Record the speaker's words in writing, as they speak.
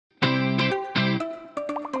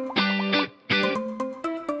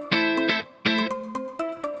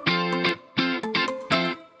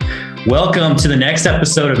Welcome to the next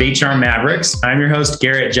episode of HR Mavericks. I'm your host,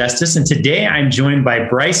 Garrett Justice, and today I'm joined by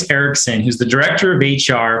Bryce Ericson, who's the Director of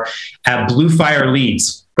HR at Blue Fire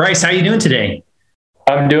Leads. Bryce, how are you doing today?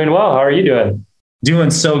 I'm doing well. How are you doing? Doing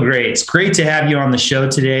so great. It's great to have you on the show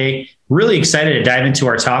today. Really excited to dive into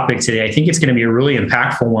our topic today. I think it's going to be a really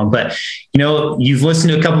impactful one, but you've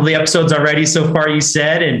listened to a couple of the episodes already so far, you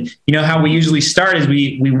said, and how we usually start is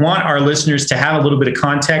we want our listeners to have a little bit of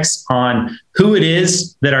context on who it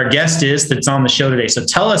is that our guest is that's on the show today. So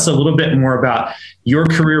tell us a little bit more about your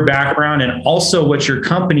career background and also what your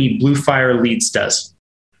company, Blue Fire Leads, does.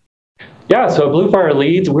 Yeah, so Blue Fire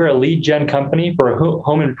Leads, we're a lead gen company for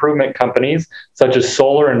home improvement companies such as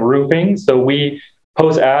solar and roofing. So we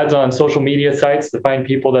post ads on social media sites to find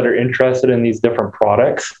people that are interested in these different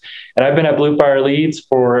products. And I've been at Blue Fire Leads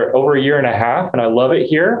for over a year and a half, and I love it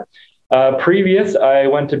here. I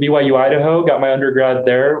went to BYU, Idaho, got my undergrad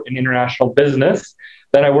there in international business.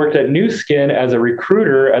 Then I worked at Nu Skin as a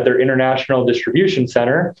recruiter at their international distribution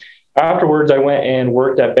center. Afterwards, I went and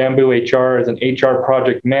worked at Bamboo HR as an HR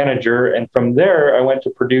project manager. And from there, I went to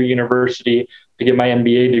Purdue University to get my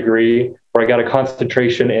MBA degree, where I got a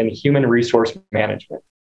concentration in human resource management.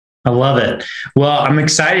 I love it. Well, I'm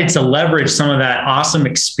excited to leverage some of that awesome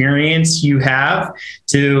experience you have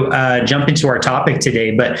to jump into our topic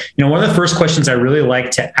today. But, one of the first questions I really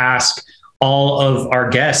like to ask all of our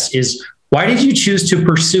guests is, why did you choose to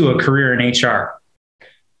pursue a career in HR?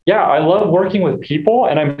 Yeah, I love working with people,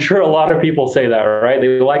 and I'm sure a lot of people say that, right?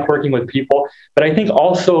 They like working with people. But I think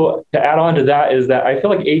also to add on to that is that I feel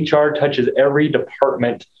like HR touches every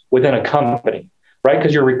department within a company, right?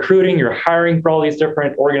 Because you're recruiting, you're hiring for all these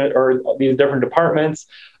different these different departments.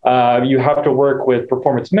 You have to work with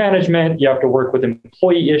performance management. You have to work with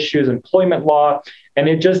employee issues, employment law, and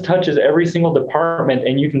it just touches every single department.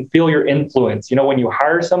 And you can feel your influence. When you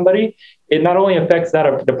hire somebody, it not only affects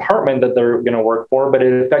that department that they're going to work for, but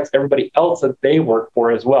it affects everybody else that they work for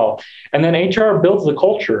as well. And then HR builds the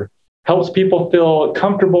culture, helps people feel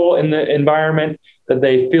comfortable in the environment, that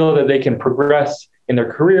they feel that they can progress in their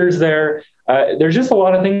careers there. There's just a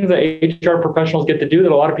lot of things that HR professionals get to do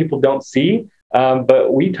that a lot of people don't see,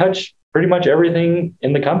 but we touch pretty much everything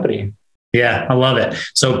in the company. Yeah, I love it.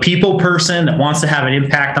 So people person that wants to have an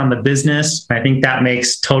impact on the business. I think that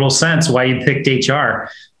makes total sense why you picked HR.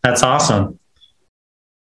 That's awesome.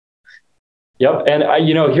 Yep. And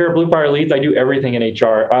here at Blue Fire Leads, I do everything in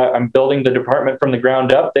HR. I'm building the department from the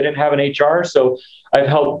ground up. They didn't have an HR. So I've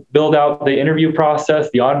helped build out the interview process,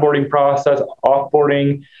 the onboarding process,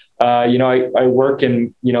 offboarding. I work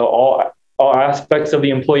in, all aspects of the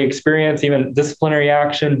employee experience, even disciplinary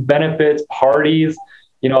action, benefits, parties,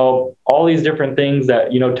 all these different things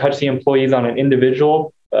that, touch the employees on an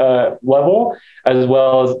individual level, as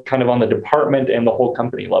well as kind of on the department and the whole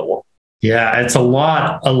company level. Yeah, it's a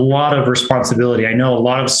lot of responsibility. I know a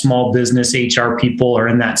lot of small business HR people are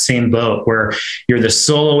in that same boat where you're the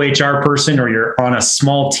solo HR person or you're on a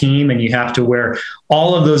small team and you have to wear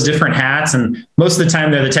all of those different hats. And most of the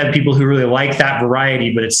time they're the type of people who really like that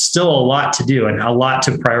variety, but it's still a lot to do and a lot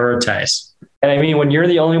to prioritize. And I mean, when you're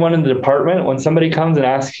the only one in the department, when somebody comes and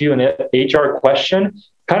asks you an HR question,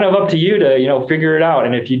 kind of up to you to, figure it out.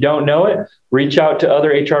 And if you don't know it, reach out to other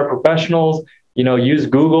HR professionals, use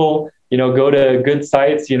Google, go to good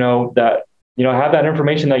sites, that, have that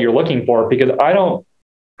information that you're looking for, because I don't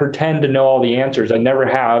pretend to know all the answers. I never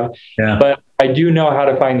have, but I do know how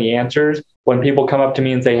to find the answers. When people come up to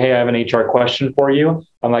me and say, hey, I have an HR question for you,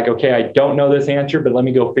 I'm like, okay, I don't know this answer, but let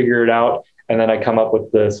me go figure it out. And then I come up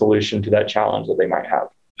with the solution to that challenge that they might have.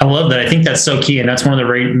 I love that. I think that's so key. And that's one of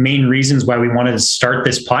the main reasons why we wanted to start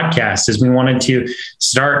this podcast is we wanted to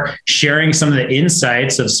start sharing some of the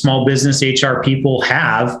insights of small business HR people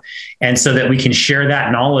have. And so that we can share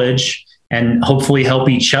that knowledge and hopefully help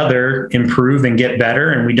each other improve and get better.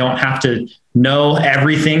 And we don't have to know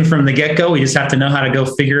everything from the get-go. We just have to know how to go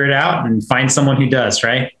figure it out and find someone who does,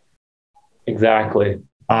 right? Exactly.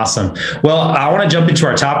 Awesome. Well, I want to jump into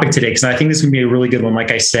our topic today because I think this is going to be a really good one,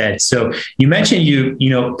 like I said. So you mentioned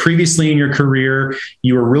previously in your career,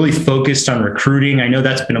 you were really focused on recruiting. I know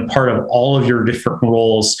that's been a part of all of your different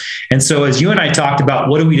roles. And so as you and I talked about,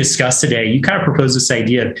 what do we discuss today? You kind of proposed this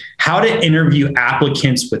idea of how to interview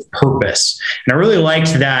applicants with purpose. And I really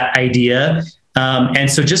liked that idea. And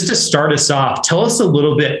so just to start us off, tell us a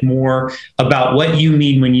little bit more about what you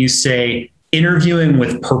mean when you say interviewing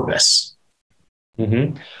with purpose.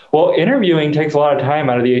 Mm-hmm. Well, interviewing takes a lot of time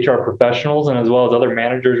out of the HR professionals and as well as other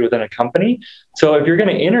managers within a company. So if you're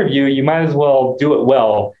going to interview, you might as well do it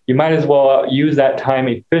well. You might as well use that time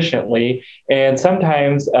efficiently. And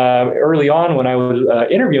sometimes early on when I was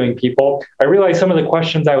interviewing people, I realized some of the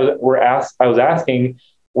questions I was asking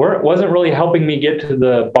wasn't really helping me get to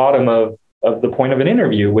the bottom of the point of an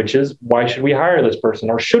interview, which is, why should we hire this person,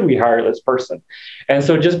 or should we hire this person? And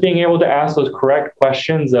so just being able to ask those correct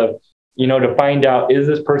questions of, to find out, is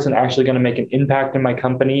this person actually going to make an impact in my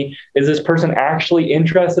company? Is this person actually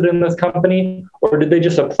interested in this company? Or did they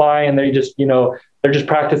just apply and they're just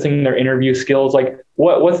practicing their interview skills? Like,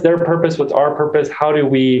 what's their purpose? What's our purpose? How do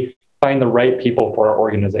we find the right people for our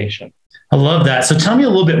organization? I love that. So tell me a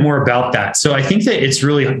little bit more about that. So I think that it's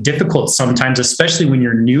really difficult sometimes, especially when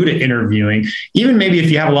you're new to interviewing, even maybe if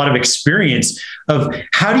you have a lot of experience, of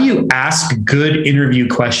how do you ask good interview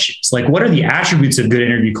questions? Like, what are the attributes of good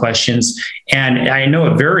interview questions? And I know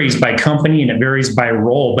it varies by company and it varies by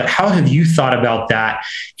role, but how have you thought about that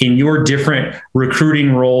in your different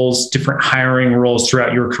recruiting roles, different hiring roles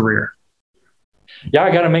throughout your career? Yeah,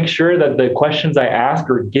 I got to make sure that the questions I ask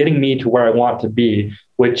are getting me to where I want to be,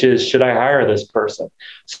 which is, should I hire this person?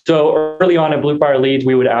 So early on at Blue Fire Leads,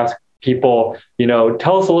 we would ask people,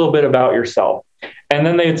 tell us a little bit about yourself. And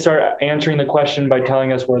then they'd start answering the question by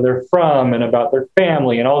telling us where they're from and about their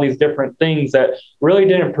family and all these different things that really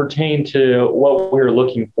didn't pertain to what we were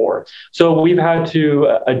looking for. So we've had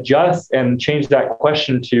to adjust and change that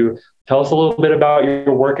question to, tell us a little bit about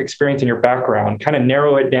your work experience and your background, kind of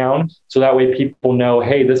narrow it down so that way people know,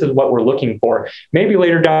 hey, this is what we're looking for. Maybe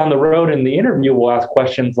later down the road in the interview, we'll ask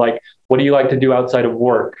questions like, what do you like to do outside of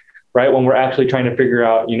work? Right? When we're actually trying to figure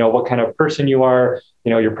out, what kind of person you are,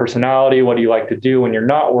 your personality, what do you like to do when you're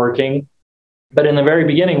not working? But in the very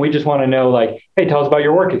beginning, we just want to know, like, hey, tell us about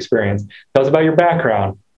your work experience, tell us about your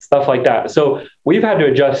background, stuff like that. So we've had to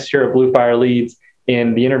adjust here at Blue Fire Leads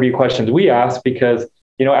in the interview questions we ask, because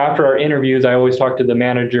after our interviews, I always talk to the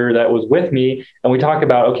manager that was with me, and we talk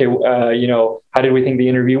about, okay, how did we think the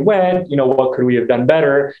interview went? What could we have done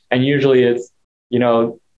better? And usually it's,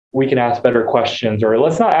 we can ask better questions, or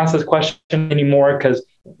let's not ask this question anymore because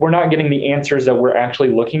we're not getting the answers that we're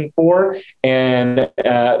actually looking for. And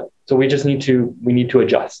so we need to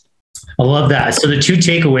adjust. I love that. So the two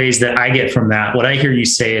takeaways that I get from that, what I hear you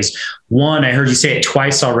say is, one, I heard you say it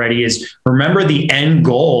twice already, is remember the end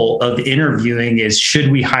goal of interviewing is,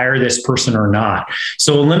 should we hire this person or not?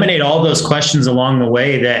 So eliminate all those questions along the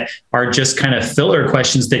way that are just kind of filler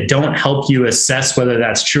questions that don't help you assess whether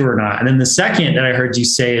that's true or not. And then the second that I heard you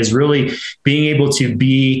say is really being able to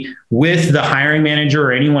be with the hiring manager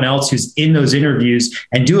or anyone else who's in those interviews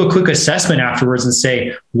and do a quick assessment afterwards and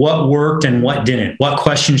say what worked and what didn't, what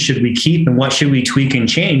questions should we keep and what should we tweak and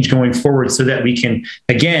change going forward, so that we can,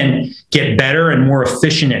 again, get better and more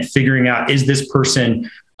efficient at figuring out, is this person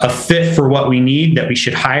a fit for what we need that we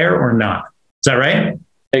should hire or not? Is that right?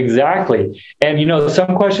 Exactly. And,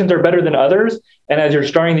 some questions are better than others. And as you're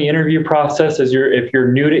starting the interview process, if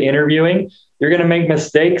you're new to interviewing, you're going to make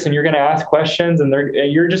mistakes and you're going to ask questions, and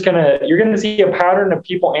you're going to see a pattern of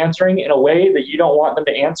people answering in a way that you don't want them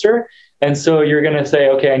to answer. And so you're going to say,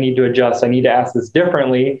 okay, I need to adjust. I need to ask this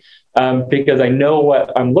differently because I know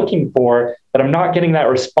what I'm looking for, but I'm not getting that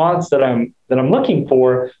response that I'm looking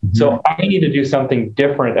for. Mm-hmm. So I need to do something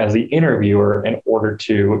different as the interviewer in order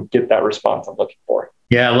to get that response I'm looking for.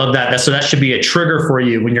 Yeah, I love that. So that should be a trigger for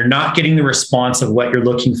you when you're not getting the response of what you're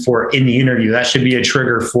looking for in the interview. That should be a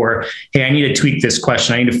trigger for, hey, I need to tweak this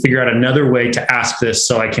question. I need to figure out another way to ask this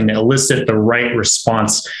so I can elicit the right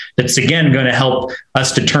response. That's, again, going to help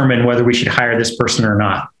us determine whether we should hire this person or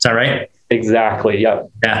not. Is that right? Exactly. Yeah.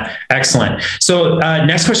 Yeah. Excellent. So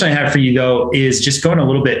next question I have for you, though, is just going a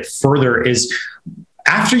little bit further, is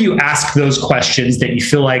after you ask those questions that you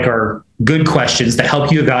feel like are good questions that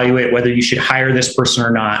help you evaluate whether you should hire this person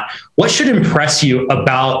or not, what should impress you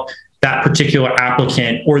about that particular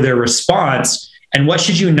applicant or their response? And what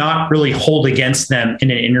should you not really hold against them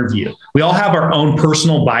in an interview? We all have our own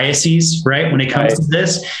personal biases, right, when it comes to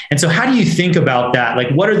this. And so how do you think about that? Like,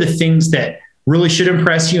 what are the things that really should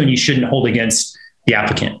impress you and you shouldn't hold against the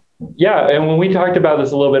applicant? Yeah. And when we talked about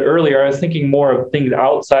this a little bit earlier, I was thinking more of things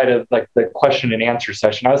outside of like the question and answer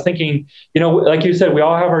session. I was thinking, like you said, we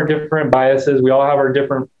all have our different biases. We all have our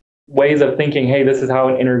different ways of thinking, hey, this is how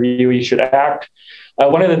an interviewee should act.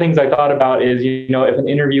 One of the things I thought about is, if an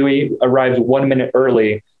interviewee arrives 1 minute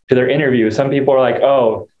early to their interview, some people are like,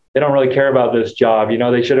 oh, they don't really care about this job.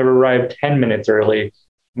 They should have arrived 10 minutes early.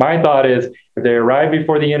 My thought is, if they arrive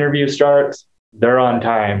before the interview starts, they're on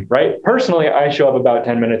time, right? Personally, I show up about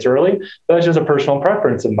 10 minutes early, but that's just a personal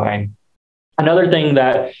preference of mine. Another thing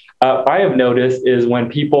that I have noticed is when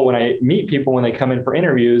I meet people when they come in for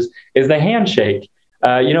interviews, is the handshake.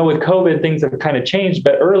 With COVID, things have kind of changed,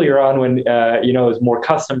 but earlier on when, it was more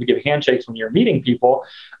custom to give handshakes when you're meeting people,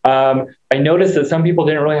 I noticed that some people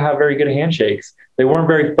didn't really have very good handshakes. They weren't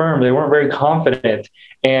very firm. They weren't very confident.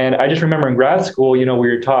 And I just remember in grad school, we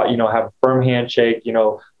were taught, have a firm handshake,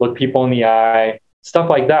 look people in the eye, stuff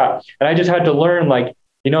like that. And I just had to learn, like,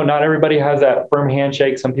 not everybody has that firm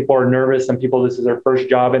handshake. Some people are nervous. Some people, this is their first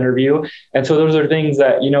job interview. And so those are things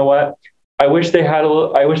that, what, I wish they had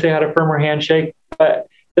a firmer handshake, but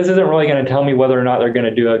this isn't really going to tell me whether or not they're going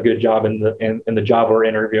to do a good job in the job we're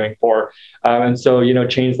interviewing for. And so,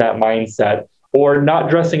 change that mindset, or not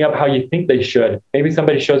dressing up how you think they should. Maybe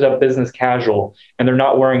somebody shows up business casual and they're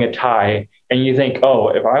not wearing a tie. And you think, oh,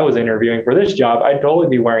 if I was interviewing for this job, I'd totally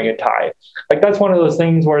be wearing a tie. Like, that's one of those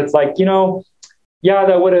things where it's like, yeah,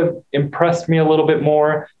 that would have impressed me a little bit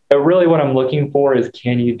more. But really what I'm looking for is,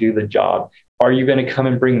 can you do the job? Are you going to come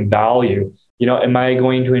and bring value? Am I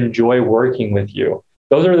going to enjoy working with you?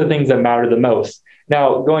 Those are the things that matter the most.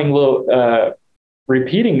 Now, going a little,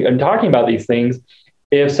 repeating and talking about these things,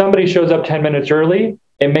 if somebody shows up 10 minutes early,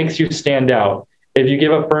 it makes you stand out. If you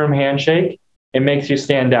give a firm handshake, it makes you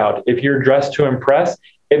stand out. If you're dressed to impress,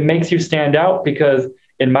 it makes you stand out, because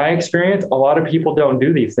in my experience, a lot of people don't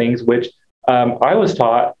do these things, which I was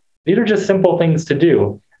taught, these are just simple things to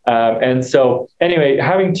do. And so anyway,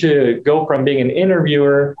 having to go from being an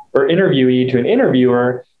interviewer or interviewee to an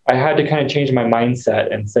interviewer, I had to kind of change my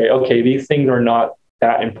mindset and say, okay, these things are not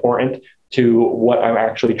that important to what I'm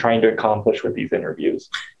actually trying to accomplish with these interviews.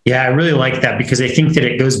 Yeah, I really like that, because I think that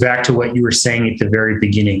it goes back to what you were saying at the very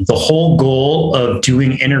beginning. The whole goal of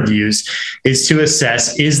doing interviews is to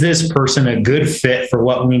assess, is this person a good fit for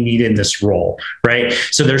what we need in this role, right?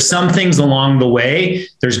 So there's some things along the way.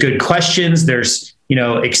 There's good questions. There's,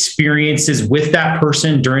 experiences with that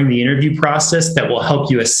person during the interview process that will help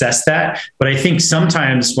you assess that. But I think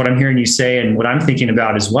sometimes what I'm hearing you say, and what I'm thinking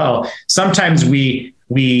about as well, sometimes we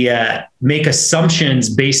make assumptions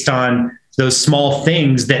based on those small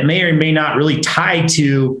things that may or may not really tie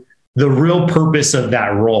to the real purpose of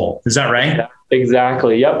that role. Is that right? Yeah,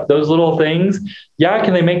 exactly. Yep. Those little things. Yeah.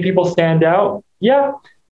 Can they make people stand out? Yeah.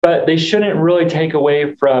 But they shouldn't really take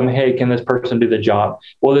away from, hey, can this person do the job?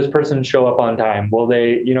 Will this person show up on time? Will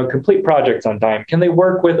they, complete projects on time? Can they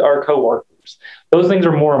work with our coworkers? Those things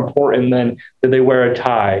are more important than, did they wear a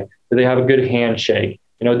tie? Did they have a good handshake?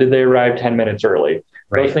 Did they arrive 10 minutes early?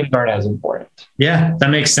 Right. Those things aren't as important. Yeah, that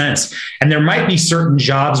makes sense. And there might be certain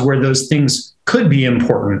jobs where those things could be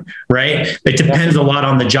important, right? It depends a lot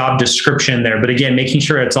on the job description there. But again, making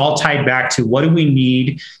sure it's all tied back to, what do we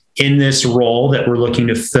need in this role that we're looking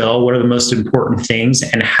to fill? What are the most important things?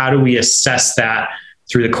 And how do we assess that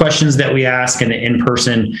through the questions that we ask and the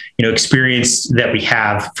in-person, experience that we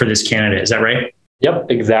have for this candidate? Is that right? Yep,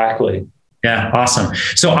 exactly. Yeah, awesome.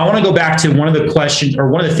 So I want to go back to one of the questions, or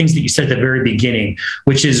one of the things that you said at the very beginning,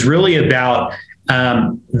 which is really about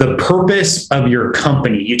the purpose of your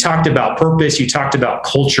company. You talked about purpose, you talked about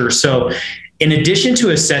culture. So in addition to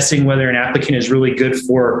assessing whether an applicant is really good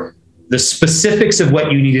for the specifics of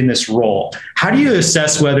what you need in this role, how do you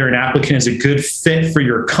assess whether an applicant is a good fit for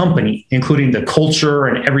your company, including the culture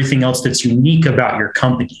and everything else that's unique about your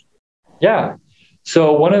company? Yeah.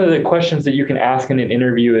 So one of the questions that you can ask in an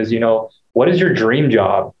interview is, what is your dream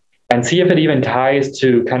job? And see if it even ties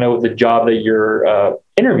to kind of the job that you're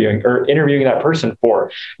interviewing that person for.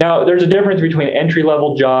 Now, there's a difference between an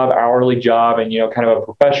entry-level job, hourly job, and, kind of a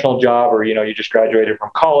professional job, or, you just graduated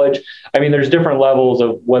from college. I mean, there's different levels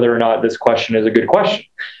of whether or not this question is a good question.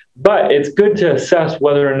 But it's good to assess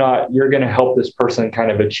whether or not you're going to help this person kind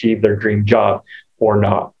of achieve their dream job or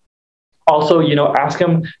not. Also, ask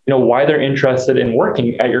them, why they're interested in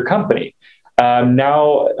working at your company.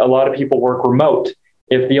 Now, a lot of people work remote.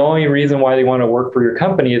 If the only reason why they want to work for your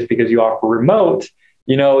company is because you offer remote,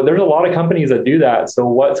 there's a lot of companies that do that. So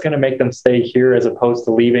what's going to make them stay here as opposed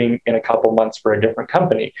to leaving in a couple months for a different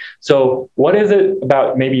company? So what is it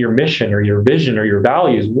about maybe your mission or your vision or your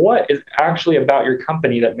values? What is actually about your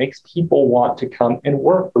company that makes people want to come and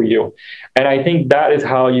work for you? And I think that is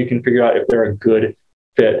how you can figure out if they're a good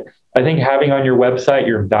fit. I think having on your website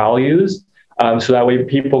your values, so that way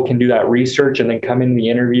people can do that research and then come in the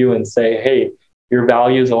interview and say, hey, your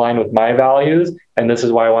values align with my values, and this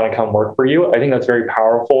is why I want to come work for you. I think that's very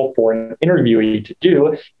powerful for an interviewee to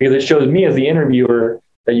do, because it shows me as the interviewer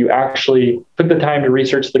that you actually took the time to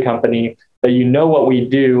research the company, that you know what we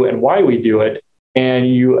do and why we do it,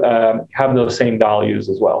 and you have those same values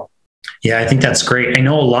as well. Yeah, I think that's great. I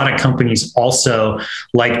know a lot of companies also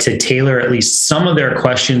like to tailor at least some of their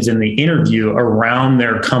questions in the interview around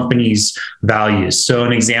their company's values. So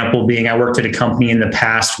an example being, I worked at a company in the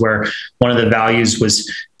past where one of the values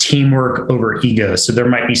was teamwork over ego. So there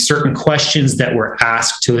might be certain questions that were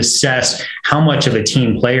asked to assess how much of a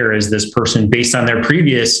team player is this person based on their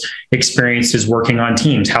previous experiences working on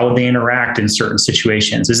teams. How would they interact in certain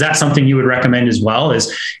situations? Is that something you would recommend as well,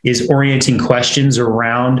 is orienting questions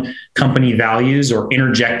around company values or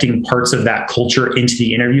interjecting parts of that culture into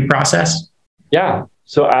the interview process? Yeah.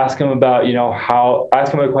 So ask them about,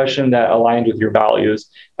 ask them a question that aligns with your values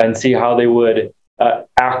and see how they would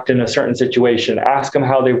act in a certain situation. Ask them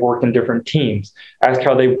how they work in different teams. Ask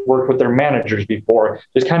how they worked with their managers before.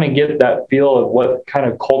 Just kind of get that feel of what kind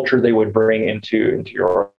of culture they would bring into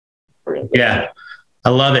your organization. Yeah. I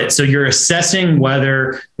love it. So you're assessing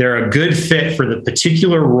whether they're a good fit for the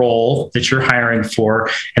particular role that you're hiring for.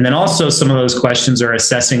 And then also some of those questions are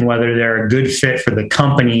assessing whether they're a good fit for the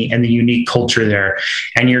company and the unique culture there.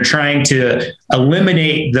 And you're trying to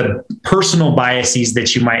eliminate the personal biases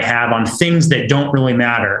that you might have on things that don't really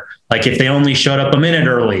matter. Like if they only showed up a minute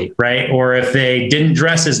early, right? Or if they didn't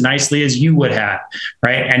dress as nicely as you would have,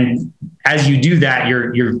 right? And as you do that,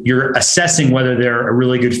 you're assessing whether they're a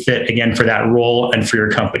really good fit, again, for that role and for your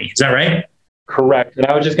company. Is that right? Correct. And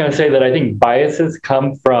I was just going to say that I think biases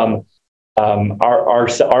come from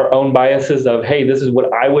our own biases of, hey, this is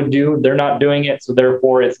what I would do. They're not doing it, so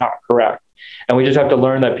therefore it's not correct. And we just have to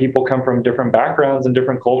learn that people come from different backgrounds and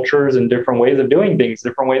different cultures and different ways of doing things,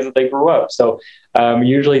 different ways that they grew up. So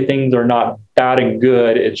usually things are not bad and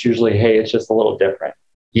good. It's usually, hey, it's just a little different.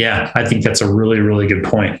 Yeah, I think that's a really, really good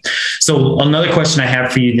point. So another question I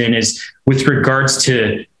have for you then is with regards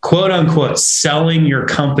to quote unquote selling your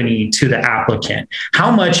company to the applicant. How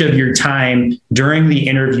much of your time during the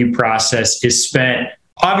interview process is spent?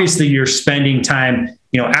 Obviously, you're spending time,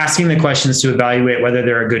 asking the questions to evaluate whether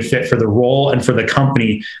they're a good fit for the role and for the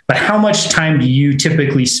company. But how much time do you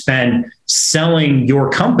typically spend selling your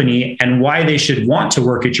company and why they should want to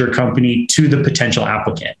work at your company to the potential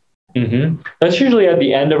applicant? Mm-hmm. That's usually at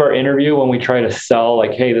the end of our interview when we try to sell,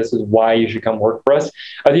 like, hey, this is why you should come work for us.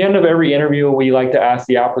 At the end of every interview, we like to ask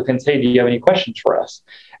the applicants, hey, do you have any questions for us?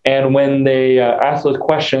 And when they ask those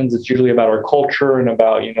questions, it's usually about our culture and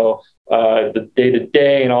about, the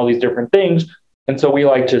day-to-day and all these different things. And so we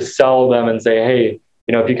like to sell them and say, hey,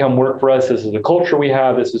 if you come work for us, this is the culture we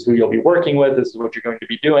have. This is who you'll be working with. This is what you're going to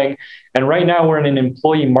be doing. And right now we're in an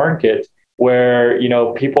employee market where,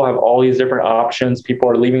 people have all these different options. People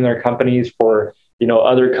are leaving their companies for,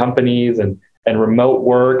 other companies and remote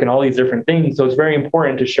work and all these different things. So it's very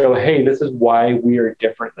important to show, hey, this is why we are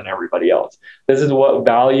different than everybody else. This is what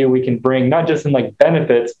value we can bring, not just in like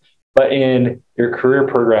benefits, but in your career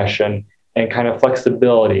progression and kind of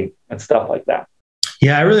flexibility and stuff like that.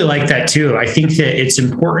 Yeah, I really like that too. I think that it's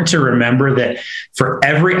important to remember that for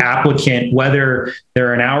every applicant, whether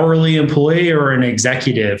they're an hourly employee or an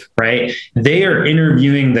executive, right, they are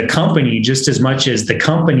interviewing the company just as much as the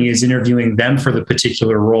company is interviewing them for the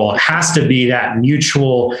particular role. It has to be that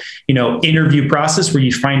mutual, interview process where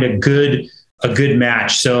you find a good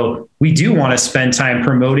match. So we do want to spend time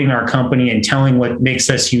promoting our company and telling what makes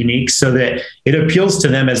us unique so that it appeals to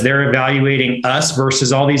them as they're evaluating us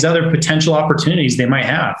versus all these other potential opportunities they might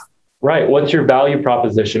have. Right. What's your value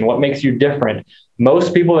proposition? What makes you different?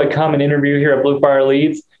 Most people that come and interview here at Blue Fire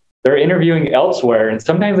Leads, they're interviewing elsewhere. And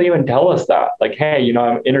sometimes they even tell us that, like, hey,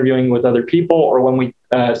 I'm interviewing with other people, or when we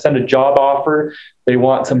send a job offer, they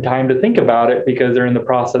want some time to think about it because they're in the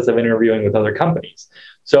process of interviewing with other companies.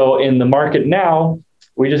 So in the market now,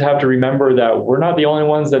 we just have to remember that we're not the only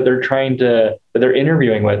ones that they're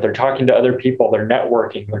interviewing with. They're talking to other people, they're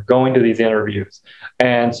networking, they're going to these interviews.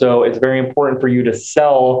 And so it's very important for you to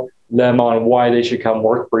sell them on why they should come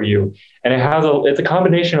work for you. And it's a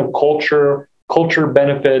combination of culture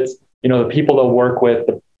benefits, the people they'll work with,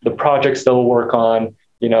 the projects they'll work on,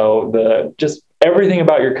 just everything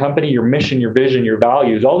about your company, your mission, your vision, your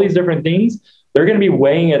values, all these different things. They're going to be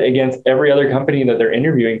weighing it against every other company that they're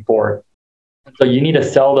interviewing for. So you need to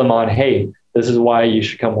sell them on, hey, this is why you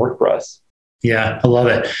should come work for us. Yeah, I love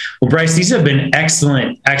it. Well, Bryce, these have been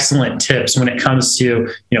excellent tips when it comes to,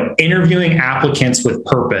 interviewing applicants with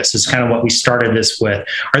purpose is kind of what we started this with.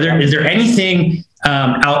 Is there anything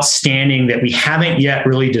outstanding that we haven't yet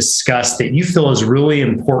really discussed that you feel is really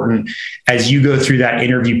important as you go through that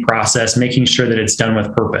interview process, making sure that it's done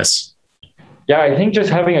with purpose? Yeah, I think just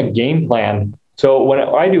having a game plan. So when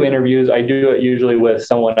I do interviews, I do it usually with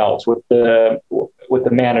someone else, with the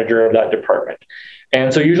manager of that department.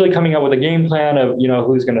 And so usually coming up with a game plan of,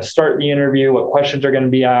 who's going to start the interview, what questions are going to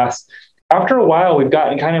be asked. After a while, we've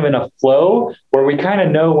gotten kind of in a flow where we kind of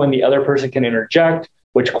know when the other person can interject,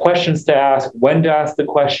 which questions to ask, when to ask the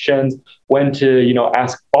questions, when to,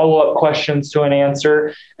 ask follow-up questions to an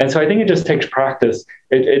answer. And so I think it just takes practice.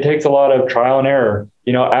 It takes a lot of trial and error,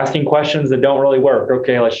 asking questions that don't really work.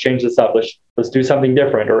 Okay, let's change this up. Let's do something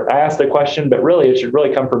different. Or I asked a question, but really it should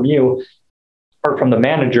really come from you or from the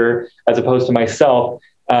manager as opposed to myself.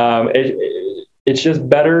 It's just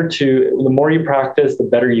better the more you practice, the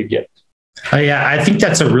better you get. Yeah, I think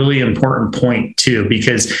that's a really important point too,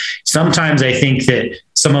 because sometimes I think that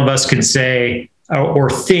some of us could say or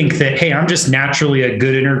think that, hey, I'm just naturally a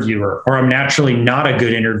good interviewer, or I'm naturally not a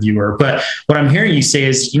good interviewer. But what I'm hearing you say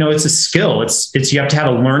is, it's a skill. It's you have to have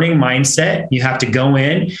a learning mindset. You have to go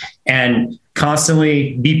in and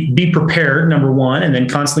constantly be prepared, number one, and then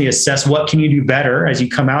constantly assess what can you do better as you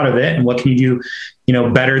come out of it, and what can you do,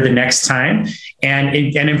 better the next time, and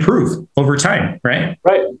improve over time, right?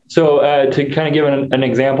 Right. So to kind of give an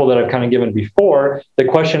example that I've kind of given before, the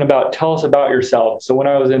question about tell us about yourself. So when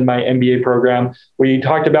I was in my MBA program, we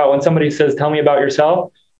talked about when somebody says, tell me about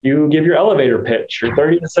yourself, you give your elevator pitch, your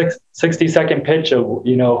 30 to 60 second pitch of,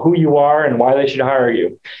 who you are and why they should hire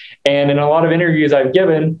you. And in a lot of interviews I've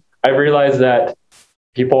given, I've realized that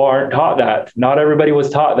people aren't taught that. Not everybody was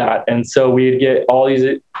taught that. And so we'd get all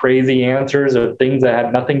these crazy answers of things that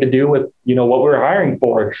had nothing to do with, what we were hiring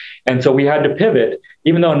for. And so we had to pivot,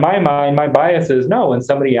 even though in my mind, my bias is no, when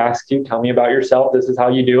somebody asks you, tell me about yourself, this is how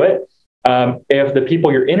you do it. If the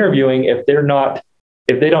people you're interviewing, if they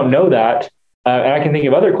don't know that, and I can think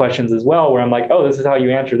of other questions as well where I'm like, oh, this is how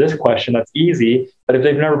you answer this question. That's easy. But if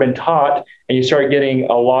they've never been taught and you start getting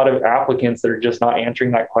a lot of applicants that are just not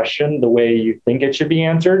answering that question the way you think it should be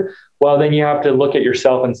answered, well, then you have to look at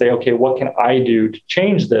yourself and say, okay, what can I do to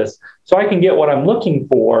change this so I can get what I'm looking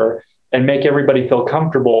for and make everybody feel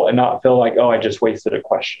comfortable and not feel like, oh, I just wasted a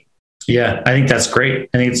question. Yeah, I think that's great.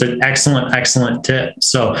 I think it's an excellent tip.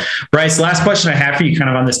 So, Bryce, last question I have for you kind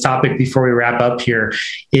of on this topic before we wrap up here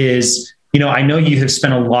is, I know you have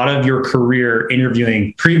spent a lot of your career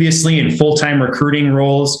interviewing previously in full-time recruiting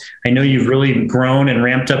roles. I know you've really grown and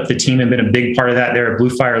ramped up the team and been a big part of that there at Blue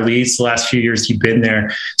Fire Leads the last few years you've been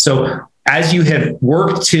there. So as you have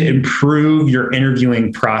worked to improve your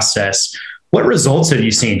interviewing process, what results have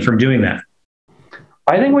you seen from doing that?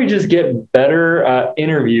 I think we just get better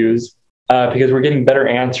interviews because we're getting better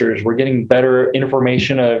answers. We're getting better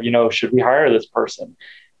information of, should we hire this person?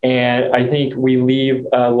 And I think we leave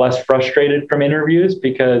less frustrated from interviews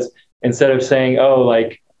because instead of saying, oh,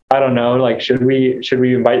 I don't know, should we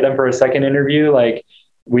invite them for a second interview?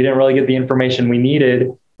 We didn't really get the information we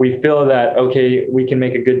needed. We feel that, okay, we can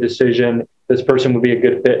make a good decision. This person would be a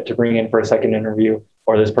good fit to bring in for a second interview,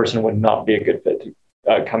 or this person would not be a good fit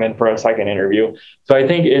to come in for a second interview. So I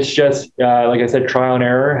think it's just, like I said, trial and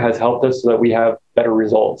error has helped us so that we have better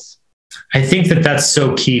results. I think that that's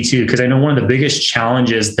so key too, because I know one of the biggest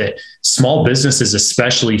challenges that small businesses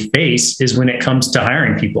especially face is when it comes to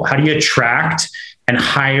hiring people. How do you attract and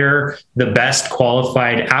hire the best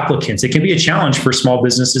qualified applicants? It can be a challenge for small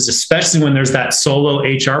businesses, especially when there's that solo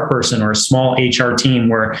HR person or a small HR team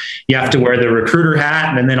where you have to wear the recruiter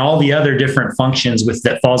hat and then all the other different functions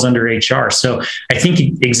that falls under HR. So I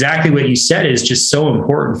think exactly what you said is just so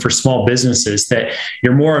important for small businesses, that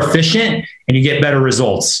you're more efficient and you get better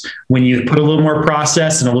results when you put a little more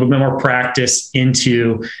process and a little bit more practice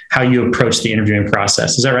into how you approach the interviewing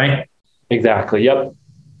process. Is that right? Exactly. Yep.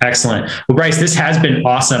 Excellent. Well, Bryce, this has been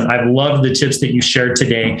awesome. I've loved the tips that you shared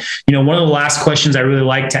today. One of the last questions I really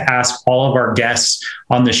like to ask all of our guests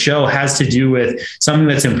on the show has to do with something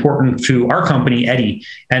that's important to our company, Eddy.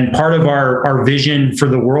 And part of our vision for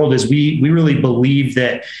the world is we really believe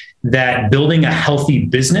that building a healthy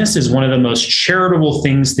business is one of the most charitable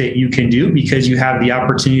things that you can do, because you have the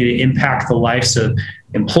opportunity to impact the lives of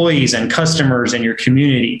employees and customers and your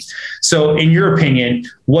community. So in your opinion,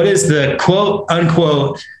 what is the quote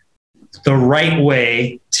unquote, the right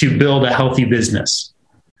way to build a healthy business?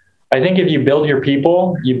 I think if you build your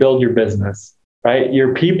people, you build your business, right?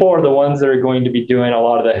 Your people are the ones that are going to be doing a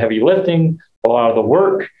lot of the heavy lifting, a lot of the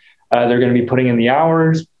work. They're going to be putting in the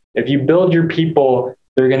hours. If you build your people,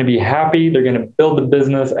 they're going to be happy. They're going to build the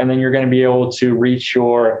business, and then you're going to be able to reach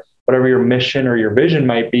whatever your mission or your vision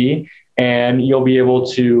might be. And you'll be able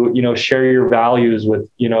to, share your values with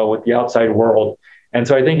the outside world. And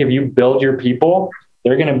so I think if you build your people,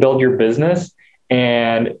 they're going to build your business.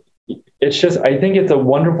 And I think it's a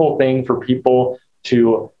wonderful thing for people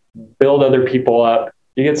to build other people up.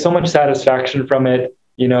 You get so much satisfaction from it.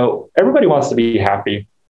 Everybody wants to be happy.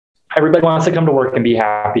 Everybody wants to come to work and be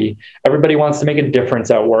happy. Everybody wants to make a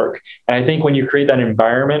difference at work. And I think when you create that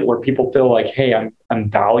environment where people feel like, hey, I'm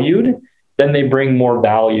valued, then they bring more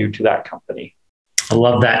value to that company. I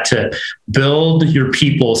love that, to build your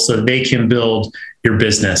people so they can build your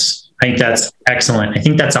business. I think that's excellent. I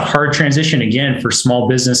think that's a hard transition, again, for small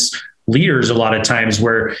business leaders a lot of times,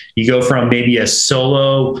 where you go from maybe a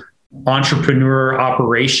solo entrepreneur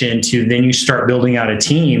operation to then you start building out a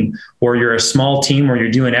team, or you're a small team where you're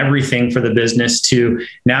doing everything for the business, to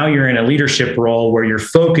now you're in a leadership role where your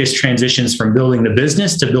focus transitions from building the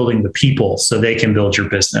business to building the people so they can build your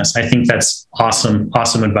business. I think that's awesome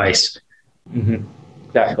advice. Mm-hmm.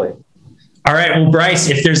 Exactly. All right. Well, Bryce,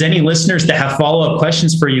 if there's any listeners that have follow-up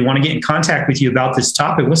questions for you, want to get in contact with you about this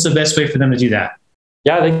topic, what's the best way for them to do that?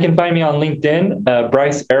 Yeah, they can find me on LinkedIn,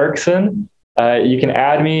 Bryce Ericson. You can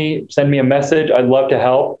add me, send me a message. I'd love to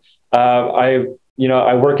help. I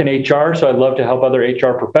work in HR, so I'd love to help other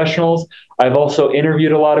HR professionals. I've also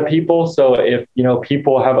interviewed a lot of people. So if,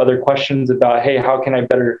 people have other questions about, hey, how can I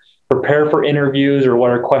better prepare for interviews, or what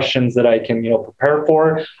are questions that I can, prepare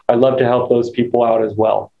for, I'd love to help those people out as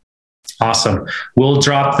well. Awesome. We'll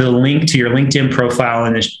drop the link to your LinkedIn profile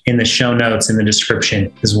in the show notes in the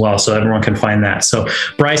description as well, so everyone can find that. So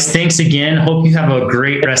Bryce, thanks again. Hope you have a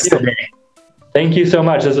great rest of the day. Thank you so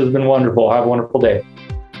much. This has been wonderful. Have a wonderful day.